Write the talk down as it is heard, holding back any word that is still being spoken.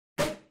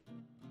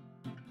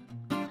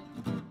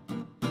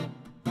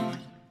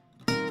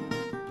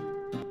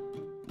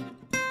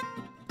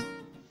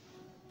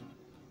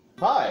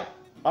Hi,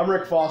 I'm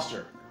Rick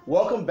Foster.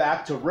 Welcome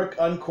back to Rick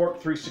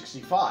Uncorked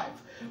 365.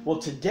 Well,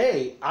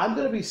 today I'm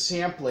going to be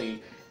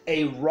sampling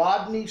a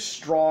Rodney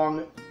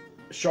Strong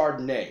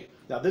Chardonnay.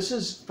 Now, this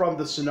is from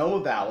the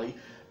Sonoma Valley,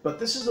 but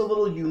this is a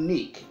little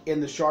unique in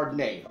the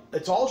Chardonnay.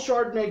 It's all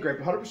Chardonnay grape,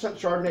 100%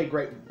 Chardonnay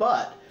grape,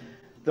 but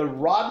the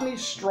Rodney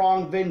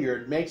Strong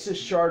Vineyard makes this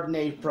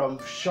Chardonnay from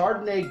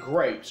Chardonnay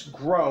grapes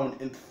grown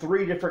in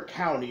 3 different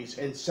counties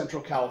in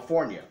Central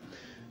California.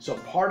 So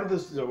part of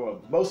this,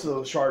 most of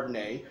the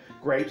Chardonnay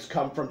grapes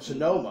come from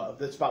Sonoma.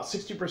 That's about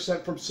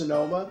 60% from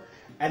Sonoma.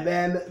 And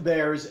then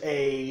there's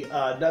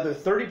another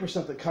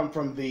 30% that come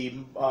from the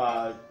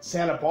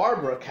Santa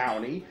Barbara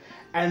County.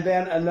 And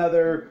then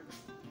another,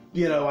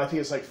 I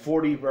think it's like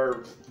 40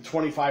 or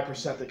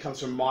 25% that comes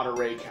from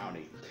Monterey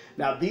County.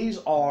 Now these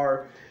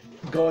are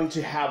going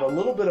to have a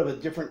little bit of a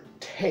different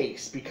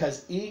taste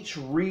because each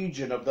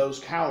region of those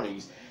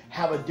counties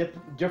have a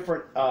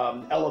different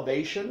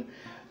elevation.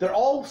 They're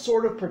all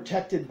sort of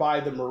protected by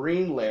the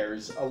marine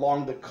layers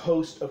along the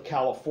coast of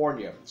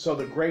California, so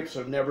the grapes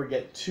will never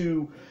get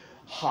too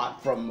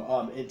hot from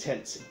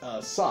intense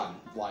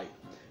sunlight.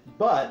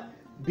 But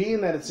being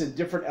that it's in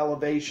different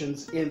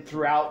elevations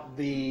throughout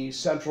the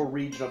central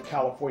region of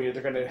California,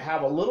 they're going to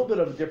have a little bit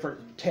of a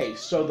different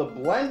taste. So the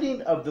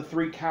blending of the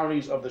 3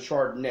 counties of the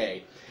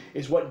Chardonnay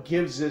is what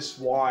gives this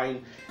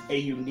wine a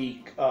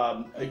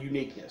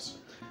uniqueness.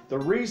 The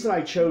reason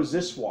I chose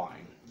this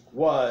wine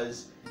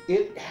was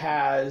it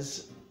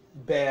has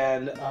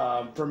been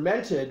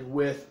fermented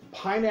with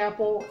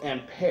pineapple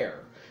and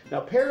pear.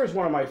 Now, pear is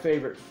one of my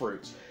favorite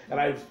fruits, and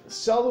I've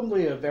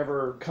seldomly have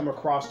ever come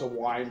across a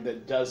wine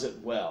that does it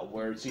well,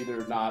 where it's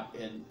either not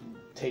and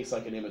tastes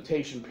like an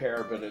imitation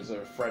pear, but is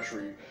a fresh,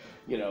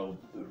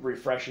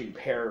 refreshing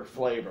pear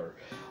flavor.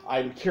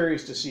 I'm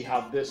curious to see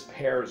how this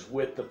pairs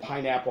with the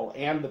pineapple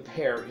and the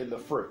pear in the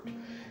fruit.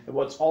 And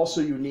what's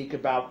also unique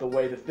about the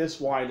way that this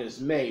wine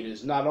is made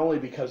is not only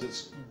because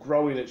it's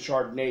growing at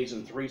Chardonnays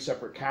in 3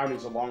 separate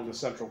counties along the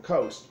central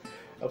coast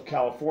of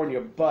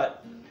California,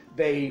 but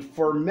they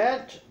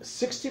ferment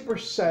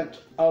 60%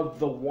 of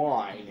the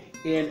wine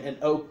in an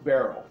oak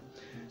barrel.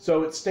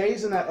 So it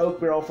stays in that oak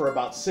barrel for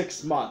about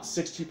 6 months,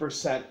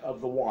 60% of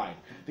the wine.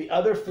 The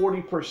other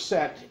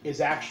 40%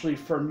 is actually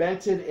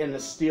fermented in a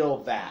steel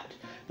vat.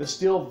 The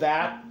steel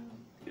vat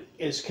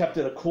is kept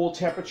at a cool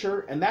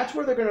temperature, and that's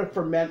where they're going to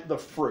ferment the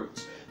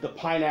fruits, the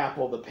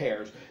pineapple, the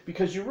pears,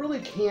 because you really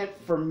can't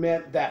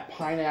ferment that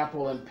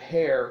pineapple and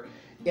pear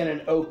in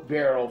an oak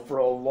barrel for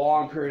a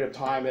long period of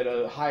time at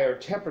a higher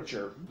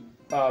temperature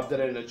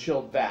than in a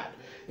chilled vat.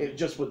 It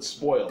just would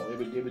spoil.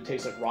 It would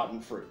taste like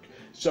rotten fruit.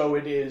 So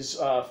it is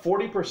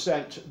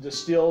 40%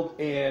 distilled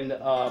in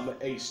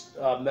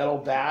metal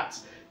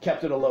vats,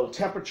 kept at a low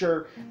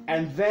temperature,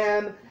 and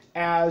then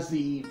as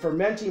the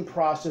fermenting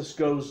process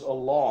goes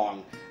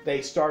along,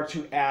 they start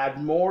to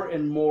add more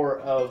and more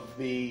of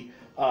the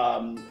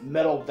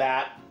metal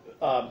vat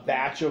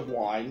batch of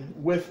wine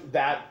with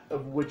that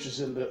of which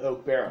is in the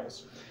oak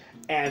barrels.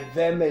 And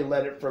then they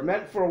let it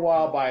ferment for a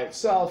while by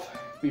itself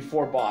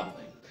before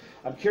bottling.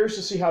 I'm curious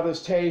to see how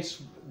this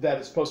tastes, that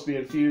it's supposed to be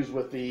infused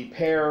with the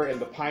pear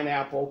and the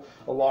pineapple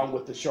along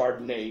with the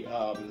Chardonnay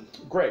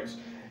grapes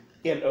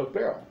in oak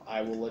barrel.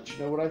 I will let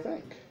you know what I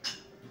think.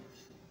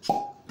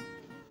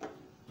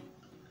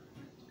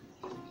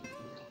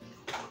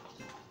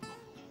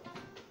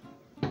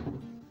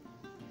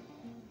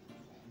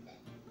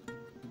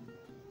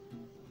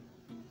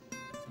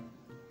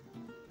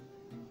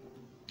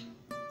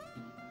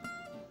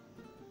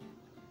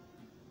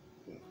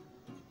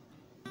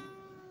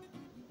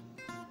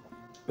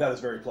 That is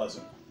very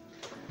pleasant.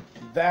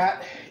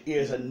 That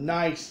is a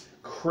nice,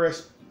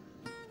 crisp,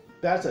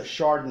 that's a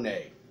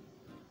Chardonnay.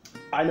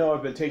 I know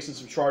I've been tasting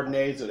some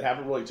Chardonnays that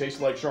haven't really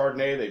tasted like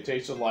Chardonnay. They've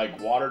tasted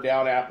like watered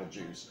down apple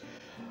juice.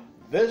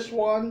 This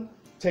one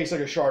tastes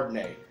like a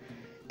Chardonnay.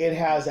 It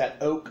has that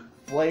oak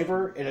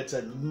flavor, and it's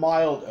a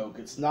mild oak.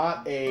 It's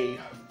not a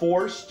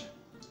forced,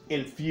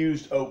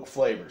 infused oak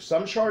flavor.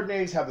 Some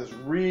Chardonnays have this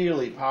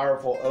really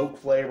powerful oak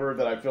flavor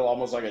that I feel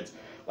almost like it's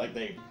like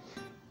they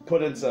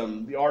put in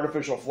the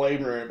artificial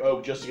flavor of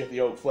oak just to get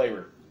the oak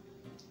flavor.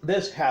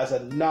 This has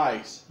a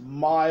nice,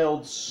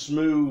 mild,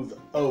 smooth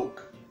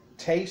oak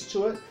taste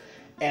to it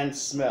and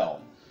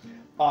smell.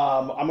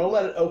 I'm going to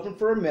let it open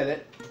for a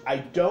minute. I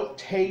don't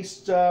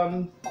taste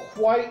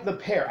quite the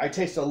pear. I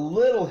taste a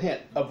little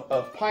hint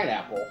of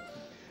pineapple,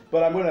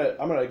 but I'm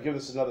gonna give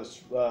this another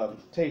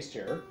taste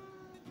here.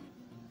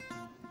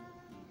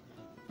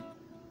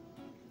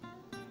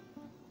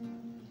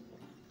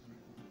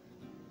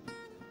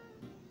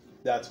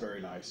 That's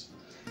very nice.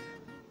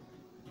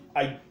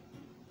 I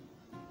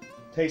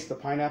taste the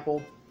pineapple.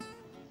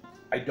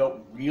 I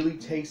don't really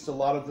taste a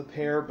lot of the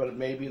pear, but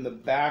maybe in the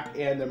back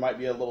end there might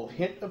be a little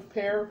hint of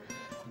pear.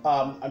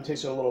 I'm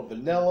tasting a little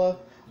vanilla.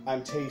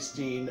 I'm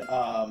tasting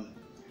the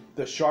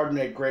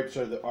Chardonnay grapes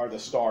are the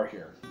star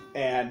here,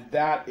 and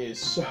that is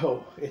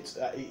so. It's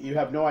you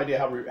have no idea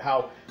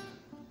how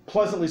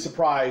pleasantly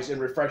surprised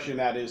and refreshing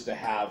that is to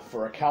have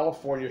for a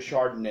California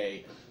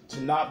Chardonnay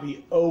to not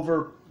be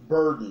overbearing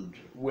burdened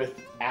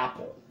with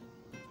apple.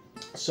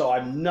 So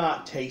I'm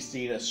not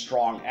tasting a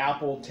strong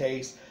apple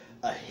taste,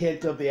 a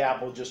hint of the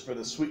apple just for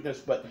the sweetness,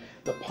 but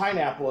the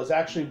pineapple is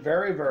actually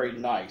very, very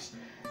nice.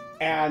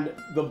 And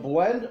the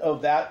blend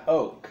of that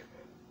oak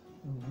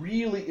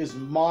really is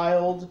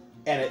mild,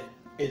 and it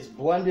is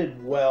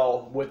blended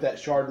well with that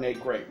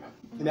Chardonnay grape.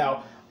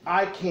 Now,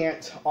 I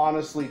can't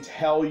honestly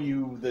tell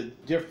you the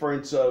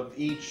difference of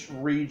each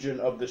region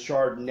of the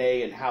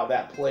Chardonnay and how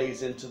that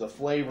plays into the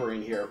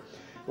flavoring here.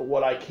 But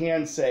what I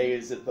can say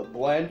is that the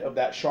blend of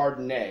that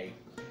Chardonnay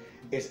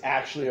is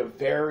actually a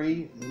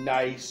very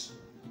nice,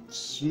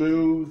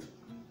 smooth,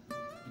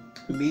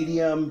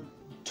 medium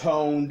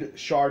toned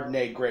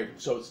Chardonnay grape.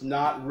 So it's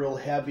not real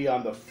heavy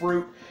on the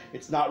fruit,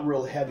 it's not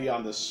real heavy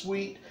on the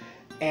sweet,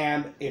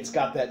 and it's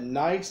got that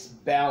nice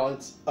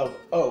balance of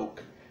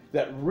oak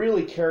that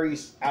really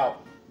carries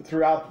out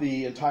throughout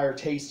the entire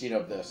tasting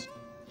of this.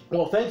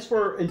 Well, thanks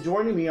for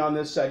joining me on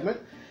this segment,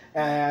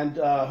 and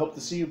hope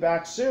to see you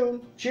back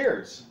soon.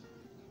 Cheers.